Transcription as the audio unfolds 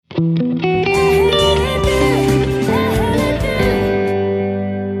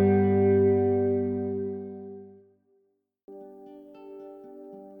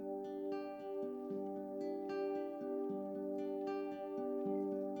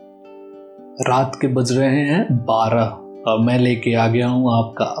रात के बज रहे हैं 12 और मैं लेके आ गया हूँ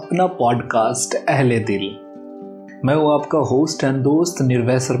आपका अपना पॉडकास्ट अहले दिल। मैं हूँ आपका होस्ट एंड दोस्त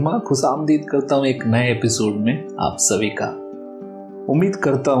निर्भय शर्मा। खुशामदीद करता हूँ एक नए एपिसोड में आप सभी का। उम्मीद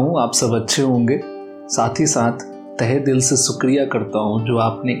करता हूँ आप सब अच्छे होंगे। साथ ही साथ तहे दिल से शुक्रिया करता हूँ जो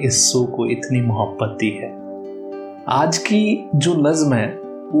आपने इस शो को इतनी मोहब्बत दी है। आज की जो नज़्म है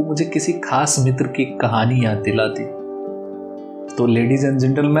वो मुझे किसी खास मित्र की कहानी याद दिलाती। तो लेडीज एंड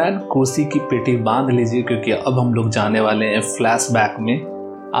जेंटलमैन, कुर्सी की पेटी बांध लीजिए क्योंकि अब हम लोग जाने वाले हैं फ्लैशबैक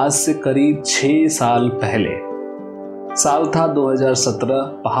में। आज से करीब 6 साल पहले। साल था 2017।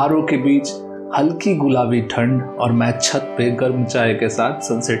 पहाड़ों के बीच हल्की गुलाबी ठंड और मैं छत पे गर्म चाय के साथ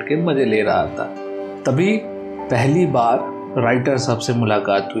सनसेट के मजे ले रहा था। तभी पहली बार राइटर साहब से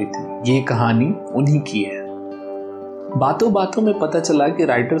मुलाकात हुई थी। ये कहानी उन्हीं की है। बातों बातों में पता चला कि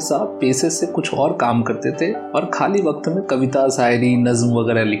राइटर साहब पेशे से कुछ और काम करते थे और खाली वक्त में कविता, शायरी, नज़्म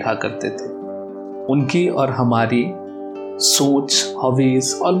वगैरह लिखा करते थे। उनकी और हमारी सोच,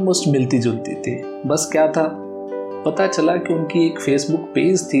 हॉबीज ऑलमोस्ट मिलती जुलती थी। बस क्या था, पता चला कि उनकी एक फेसबुक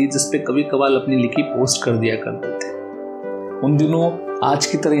पेज थी जिस पे कभी कभार अपनी लिखी पोस्ट कर दिया करते थे। उन दिनों आज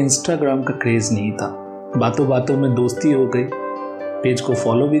की तरह इंस्टाग्राम का क्रेज़ नहीं था। बातों बातों में दोस्ती हो गई, पेज को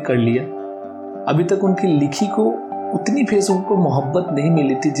फॉलो भी कर लिया। अभी तक उनकी लिखी को उतनी फेसबुक पर मोहब्बत नहीं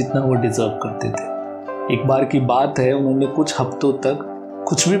मिली थी जितना वो डिजर्व करते थे। एक बार की बात है, उन्होंने कुछ हफ्तों तक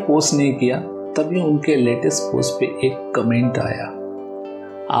कुछ भी पोस्ट नहीं किया। तभी उनके लेटेस्ट पोस्ट पे एक कमेंट आया,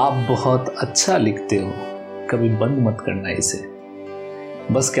 आप बहुत अच्छा लिखते हो, कभी बंद मत करना इसे।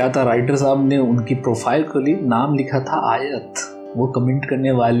 बस क्या था, राइटर साहब ने उनकी प्रोफाइल खोली, नाम लिखा था आयत। वो कमेंट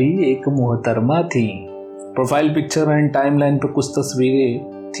करने वाली एक मोहतरमा थी। प्रोफाइल पिक्चर एंड टाइमलाइन पर कुछ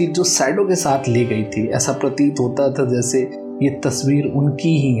तस्वीरें थी जो शैडो के साथ ली गई थी। ऐसा प्रतीत होता था जैसे ये तस्वीर उनकी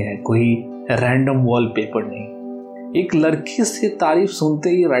ही है, कोई रैंडम वॉलपेपर नहीं। एक लड़की से तारीफ सुनते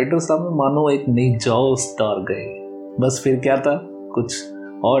ही राइटर साहब में मानो एक नई जोश दौड़ गए। बस फिर क्या था, कुछ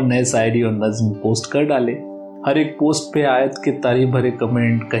और नए शायरी और नज़्म पोस्ट कर डाले। हर एक पोस्ट पे आयत के तारीफ भरे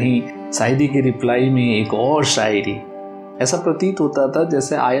कमेंट, कहीं शायरी के रिप्लाई में एक और शायरी। ऐसा प्रतीत होता था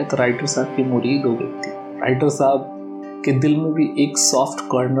जैसे आयत राइटर साहब की मुरीद हो गई थी। राइटर साहब के दिल में भी एक सॉफ्ट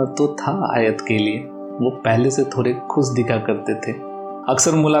कॉर्नर तो था आयत के लिए। वो पहले से थोड़े खुश दिखा करते थे।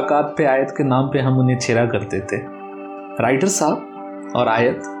 अक्सर मुलाकात पे आयत के नाम पे हम उन्हें छेड़ा करते थे। राइटर साहब और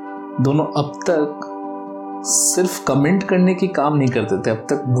आयत दोनों अब तक सिर्फ कमेंट करने की काम नहीं करते थे, अब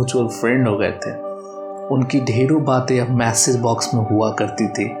तक म्यूचुअल फ्रेंड हो गए थे। उनकी ढेरों बातें अब मैसेज बॉक्स में हुआ करती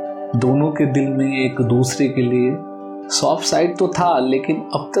थी। दोनों के दिल में एक दूसरे के लिए सॉफ्ट साइड तो था, लेकिन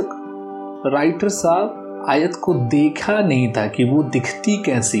अब तक राइटर साहब आयत को देखा नहीं था कि वो दिखती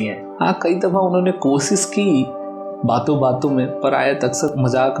कैसी है। हाँ, कई दफ़ा उन्होंने कोशिश की बातों बातों में, पर आयत अक्सर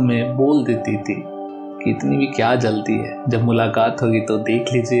मजाक में बोल देती थी कि इतनी भी क्या जल्दी है, जब मुलाकात होगी तो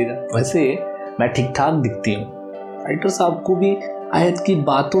देख लीजिएगा, वैसे मैं ठीक ठाक दिखती हूँ। राइटर साहब को भी आयत की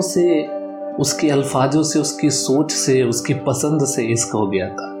बातों से, उसके अल्फाजों से, उसकी सोच से, उसकी पसंद से इश्क हो गया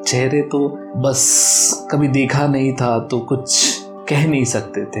था। चेहरे तो बस कभी देखा नहीं था तो कुछ कह नहीं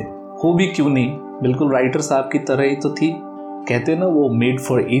सकते थे। हो भी क्यों नहीं, बिल्कुल राइटर साहब की तरह ही तो थी। कहते ना, वो मेड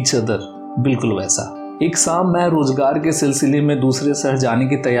फॉर ईच अदर, बिल्कुल वैसा। एक शाम मैं रोजगार के सिलसिले में दूसरे शहर जाने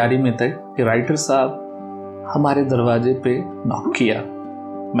की तैयारी में था कि राइटर साहब हमारे दरवाजे पे नॉक किया।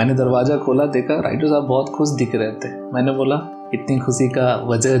 मैंने दरवाज़ा खोला, देखा राइटर साहब बहुत खुश दिख रहे थे। मैंने बोला, इतनी खुशी का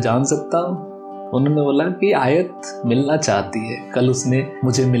वजह जान सकता हूँ? उन्होंने बोला कि आयत मिलना चाहती है, कल उसने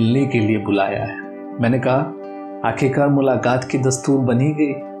मुझे मिलने के लिए बुलाया है। मैंने कहा, आखिरकार मुलाकात की दस्तूर बनी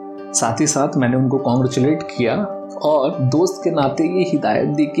गई। साथ ही साथ मैंने उनको कॉन्ग्रेचुलेट किया और दोस्त के नाते ये हिदायत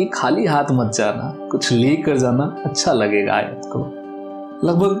दी कि खाली हाथ मत जाना, कुछ ले कर जाना, अच्छा लगेगा आयत को।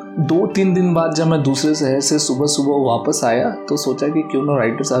 लगभग 2-3 दिन बाद जब मैं दूसरे शहर से सुबह सुबह वापस आया तो सोचा कि क्यों ना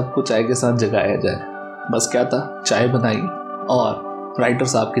राइटर साहब को चाय के साथ जगाया जाए। बस क्या था, चाय बनाई और राइटर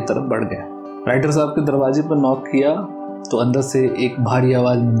साहब की तरफ बढ़ गया। राइटर साहब के दरवाजे पर नॉक किया तो अंदर से एक भारी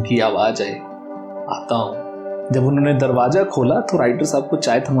आवाज़ में उनकी आवाज़ आई, आता हूँ। जब उन्होंने दरवाज़ा खोला तो राइटर साहब को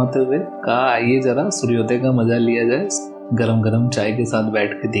चाय थमाते हुए कहा, आइए जरा सूर्योदय का मजा लिया जाए, गरम गरम चाय के साथ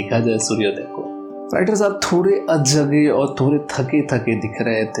बैठ के देखा जाए सूर्योदय को। राइटर साहब थोड़े अधजगे और थोड़े थके थके दिख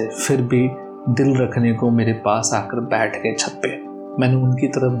रहे थे, फिर भी दिल रखने को मेरे पास आकर बैठ गए छत पे। मैंने उनकी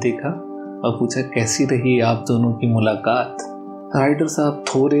तरफ देखा और पूछा, कैसी रही आप दोनों की मुलाकात? राइटर साहब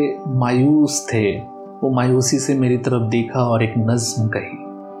थोड़े मायूस थे। वो मायूसी से मेरी तरफ देखा और एक नज़्म कही,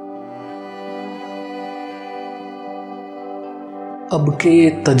 अब के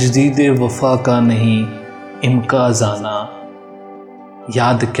तजदीद-ए-वफा का नहीं इनका जाना,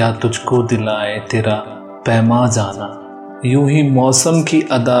 याद क्या तुझको दिलाए तेरा पैमा जाना। यूं ही मौसम की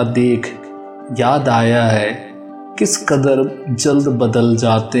अदा देख याद आया है किस कदर जल्द बदल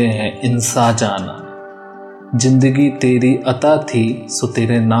जाते हैं इंसान जाना। जिंदगी तेरी अता थी सो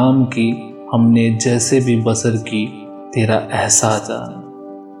तेरे नाम की, हमने जैसे भी बसर की तेरा एहसास जाना।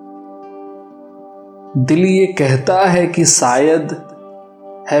 दिल ये कहता है कि शायद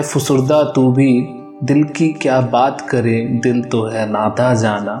है फुसुर्दा तू भी, दिल की क्या बात करे दिल तो है नादा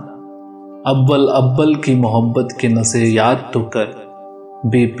जाना। अव्वल अव्वल की मोहब्बत के नशे याद तो कर,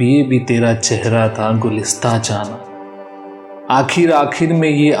 बेपिए भी तेरा चेहरा था गुलिस्ता जाना। आखिर आखिर में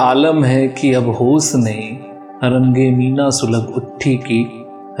ये आलम है कि अब होश नहीं, रंगे मीना सुलग उठी की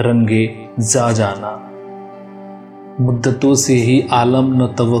रंगे जा जाना। मुद्दतों से ही आलम न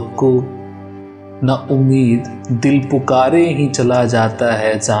तवक्को न उम्मीद, दिल पुकारे ही चला जाता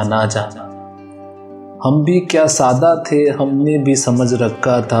है जाना जाना। हम भी क्या सादा थे, हमने भी समझ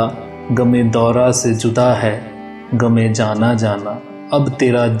रखा था, गमे दौरा से जुदा है गमे जाना जाना। अब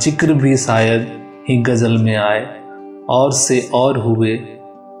तेरा जिक्र भी शायद ही गज़ल में आए, और से और हुए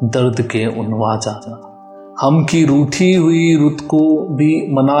दर्द के उनवा जाना। हम की रूठी हुई रुत को भी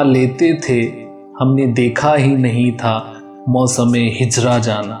मना लेते थे, हमने देखा ही नहीं था मौसम हिजरा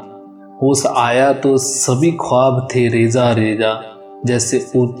जाना। होश आया तो सभी ख्वाब थे रेजा रेजा, जैसे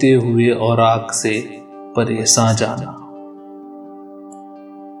उड़ते हुए और आग से परेशान जाना।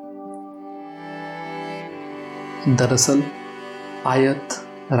 दरअसल आयत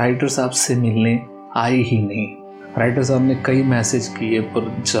राइटर साहब से मिलने आई ही नहीं। राइटर साहब ने कई मैसेज किए पर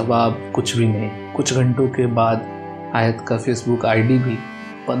जवाब कुछ भी नहीं। कुछ घंटों के बाद आयत का फेसबुक आईडी भी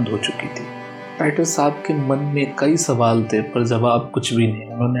बंद हो चुकी थी। राइटर साहब के मन में कई सवाल थे पर जवाब कुछ भी नहीं।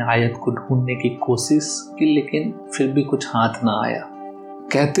 उन्होंने आयत को ढूंढने की कोशिश की लेकिन फिर भी कुछ हाथ ना आया।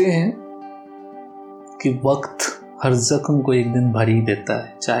 कहते हैं कि वक्त हर जख्म को एक दिन भर ही देता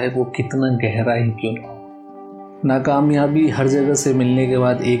है, चाहे वो कितना गहरा ही क्यों ना हो। नाकामयाबी हर जगह से मिलने के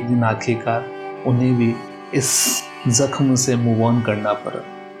बाद एक दिन आखिरकार उन्हें भी इस जख्म से मूव ऑन करना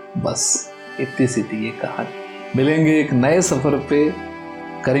पड़ा। बस इतनी सीधी ये कहानी। मिलेंगे एक नए सफ़र पे,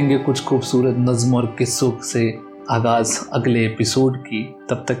 करेंगे कुछ खूबसूरत नज़्म और किस्सों से आगाज़ अगले एपिसोड की।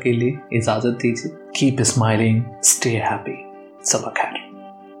 तब तक के लिए इजाज़त दीजिए। Keep smiling, stay happy. सबा खैर।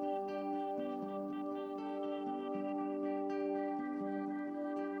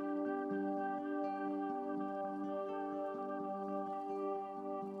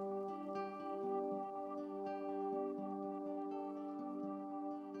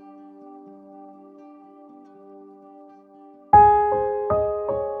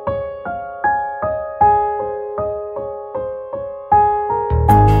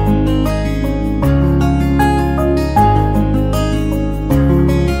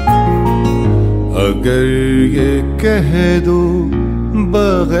 अगर ये कह दो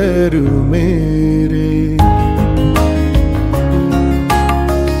बगैर मेरे,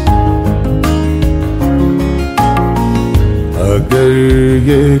 अगर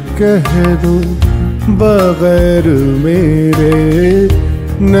ये कह दो बगैर मेरे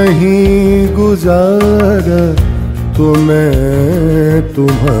नहीं गुजारा तो मैं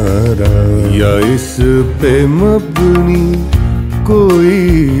तुम्हारा, या इस पे मबनी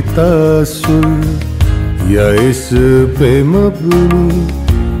कोई तासुर, या इस पे मबनी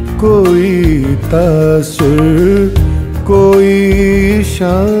कोई तासुर, कोई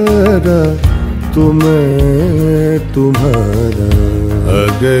इशारा तो मैं तुम्हारा।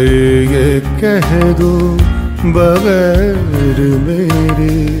 अगर ये कह दो बगैर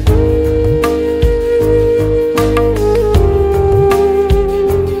मेरे,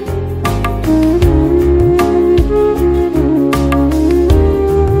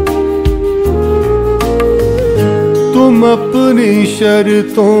 तुम अपनी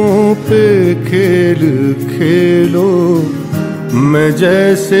शर्तों पे खेल खेलो, मैं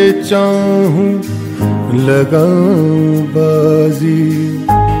जैसे चाहूं लगाऊं बाजी।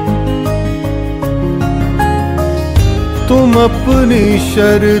 तुम अपनी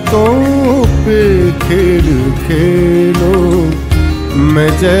शर्तों पे खेल खेलो, मैं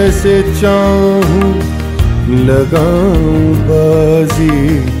जैसे चाहूं लगाऊं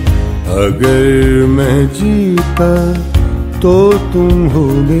बाजी। अगर मैं जीता तो तुम हो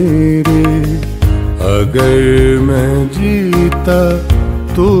मेरे, अगर मैं जीता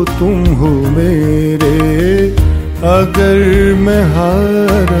तो तुम हो मेरे, अगर मैं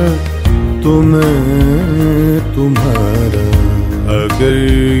हारा तो मैं तुम्हारा। अगर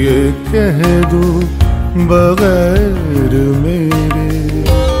ये कह दो बगैर मेरे,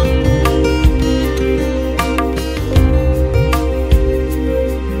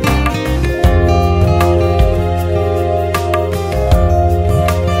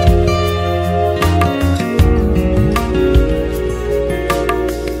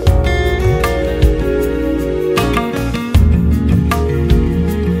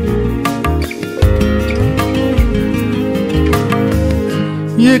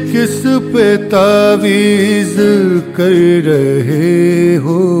 ये किस पे तावीज़ कर रहे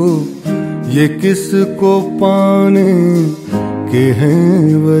हो, ये किस को पाने के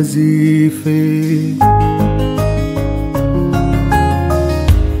हैं वजीफे,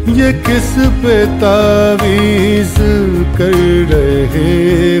 ये किस पे तावीज़ कर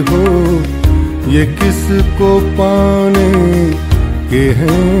रहे हो, ये किस को पाने के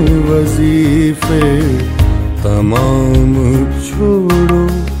हैं वजीफे। तमाम छोड़ो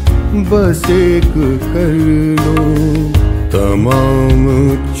बस एक कर लो, तमाम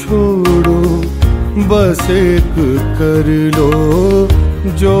छोड़ो बस एक कर लो,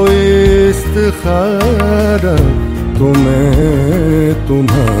 जो इस्तिखारा तुम्हें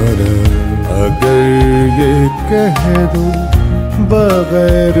तुम्हारा। अगर ये कह दो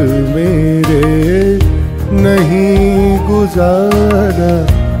बगैर मेरे नहीं गुजारा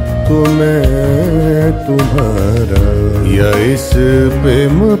तो मैं तुम्हारा, या इस पे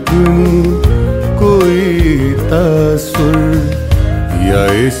मबनी कोई तासुर, या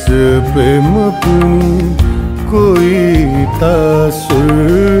इस पे मबनी कोई तासुर,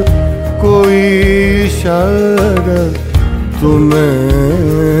 कोई इशारा तो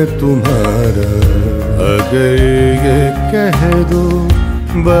मैं तुम्हारा। अगर ये कह दो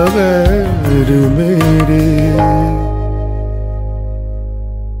बगैर मेरे